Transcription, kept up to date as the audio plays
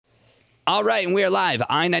All right, and we are live.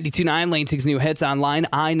 i929, Lane 6 New Hits online,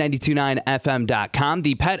 i929fm.com.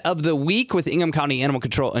 The pet of the week with Ingham County Animal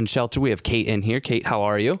Control and Shelter. We have Kate in here. Kate, how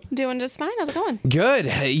are you? Doing just fine. How's it going? Good.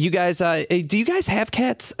 You guys, do you guys have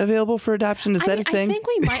cats available for adoption? Is that a thing? I think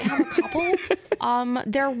we might have a couple.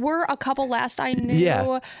 There were a couple last I knew.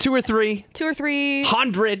 Yeah. 2 or 3. 2 or 3.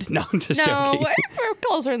 100. No, I'm just joking. We're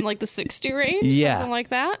closer in like the 60 range. Yeah. Something like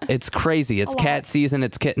that. It's crazy. It's cat season.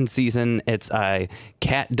 It's kitten season. It's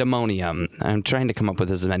cat demonium. I'm trying to come up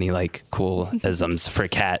with as many like cool isms for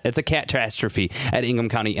cat. It's a catastrophe at Ingham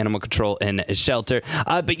County Animal Control and Shelter.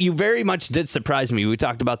 But you very much did surprise me. We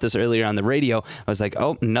talked about this earlier on the radio. I was like,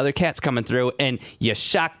 oh, another cat's coming through. And you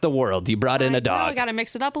shocked the world. You brought in a dog. I got to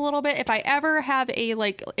mix it up a little bit. If I ever have a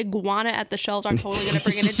like iguana at the shelter, I'm totally going to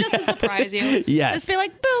bring it in just to surprise you. Yes. Just be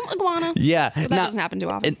like, boom, iguana. Yeah. But that doesn't happen too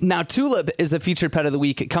often. Now, Tulip is the featured pet of the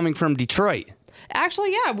week coming from Detroit.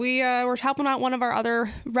 Actually, yeah, we were helping out one of our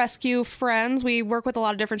other rescue friends. We work with a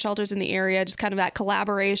lot of different shelters in the area, just kind of that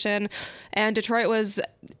collaboration. And Detroit was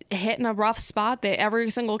hitting a rough spot. Every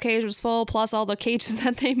single cage was full, plus all the cages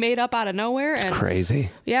that they made up out of nowhere. It's crazy.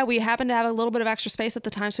 Yeah, we happened to have a little bit of extra space at the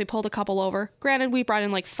time, so we pulled a couple over. Granted, we brought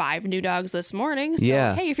in like 5 new dogs this morning. So,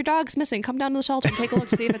 hey, if your dog's missing, come down to the shelter and take a look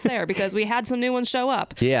to see if it's there, because we had some new ones show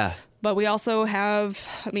up. Yeah. But we also have,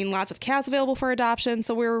 lots of cats available for adoption.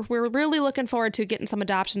 So we're really looking forward to getting some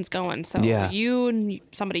adoptions going. So you,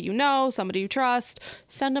 somebody you know, somebody you trust,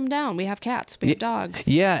 send them down. We have cats. We have dogs.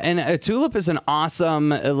 Yeah, and Tulip is an awesome,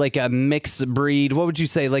 like a mixed breed. What would you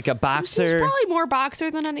say, like a boxer? She's probably more boxer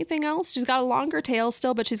than anything else. She's got a longer tail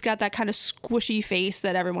still, but she's got that kind of squishy face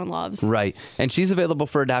that everyone loves. Right. And she's available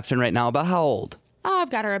for adoption right now. About how old?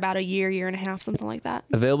 I've got her about a year and a half, something like that.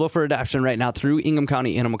 Available for adoption right now through Ingham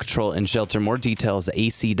County Animal Control and Shelter. More details,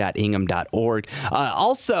 ac.ingham.org.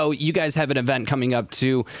 Also, you guys have an event coming up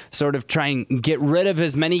to sort of try and get rid of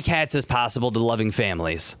as many cats as possible to loving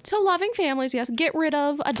families. To loving families, yes. Get rid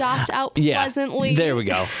of, adopt out pleasantly. There we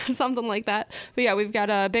go. Something like that. But yeah, we've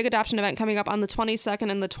got a big adoption event coming up on the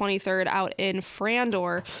 22nd and the 23rd out in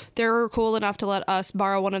Frandor. They're cool enough to let us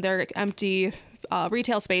borrow one of their empty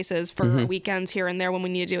retail spaces for weekends here and there when we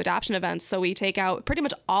need to do adoption events. So we take out pretty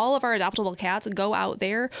much all of our adoptable cats and go out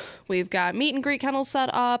there. We've got meet and greet kennels set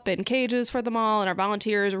up and cages for them all, and our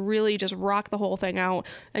volunteers really just rock the whole thing out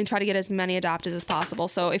and try to get as many adopted as possible.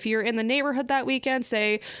 So if you're in the neighborhood that weekend,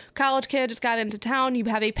 say college kid just got into town, you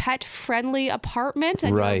have a pet-friendly apartment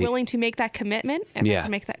and you're willing to make that commitment, and we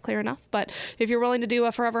can make that clear enough. But if you're willing to do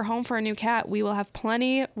a forever home for a new cat, we will have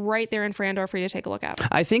plenty right there in Frandor for you to take a look at.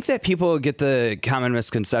 I think that people get the common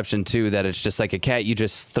misconception too that it's just like a cat, you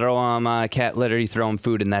just throw them cat litter, you throw them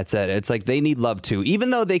food, and that's it. It's like they need love too, even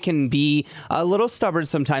though they can be a little stubborn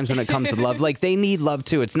sometimes when it comes to love. Like they need love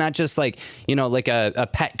too. It's not just like, like a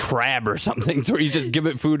pet crab or something where you just give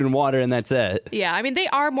it food and water and that's it. Yeah, they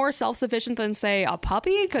are more self-sufficient than say a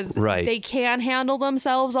puppy, because they can handle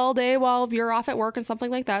themselves all day while you're off at work and something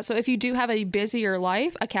like that. So if you do have a busier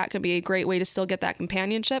life, a cat can be a great way to still get that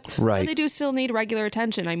companionship. But they do still need regular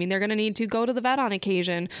attention. They're going to need to go to the vet on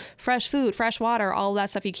occasion, fresh food, fresh water, all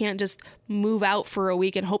that stuff. You can't just move out for a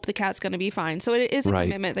week and hope the cat's going to be fine. So it is a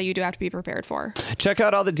commitment that you do have to be prepared for. Check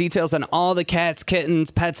out all the details on all the cats,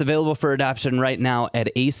 kittens, pets available for adoption right now at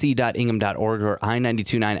ac.ingham.org or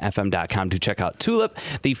i929fm.com to check out Tulip,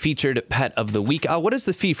 the featured pet of the week. What is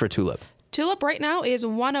the fee for Tulip? Tulip right now is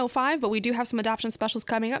 $105, but we do have some adoption specials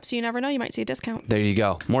coming up, so you never know. You might see a discount. There you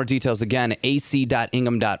go. More details again,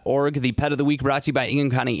 ac.ingham.org. The Pet of the Week brought to you by Ingham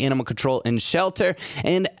County Animal Control and Shelter,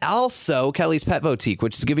 and also Kelly's Pet Boutique,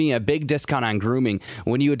 which is giving you a big discount on grooming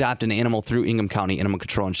when you adopt an animal through Ingham County Animal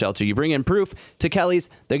Control and Shelter. You bring in proof to Kelly's,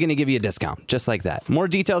 they're going to give you a discount, just like that. More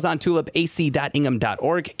details on Tulip,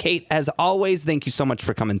 ac.ingham.org. Kate, as always, thank you so much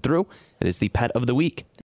for coming through. It is the Pet of the Week.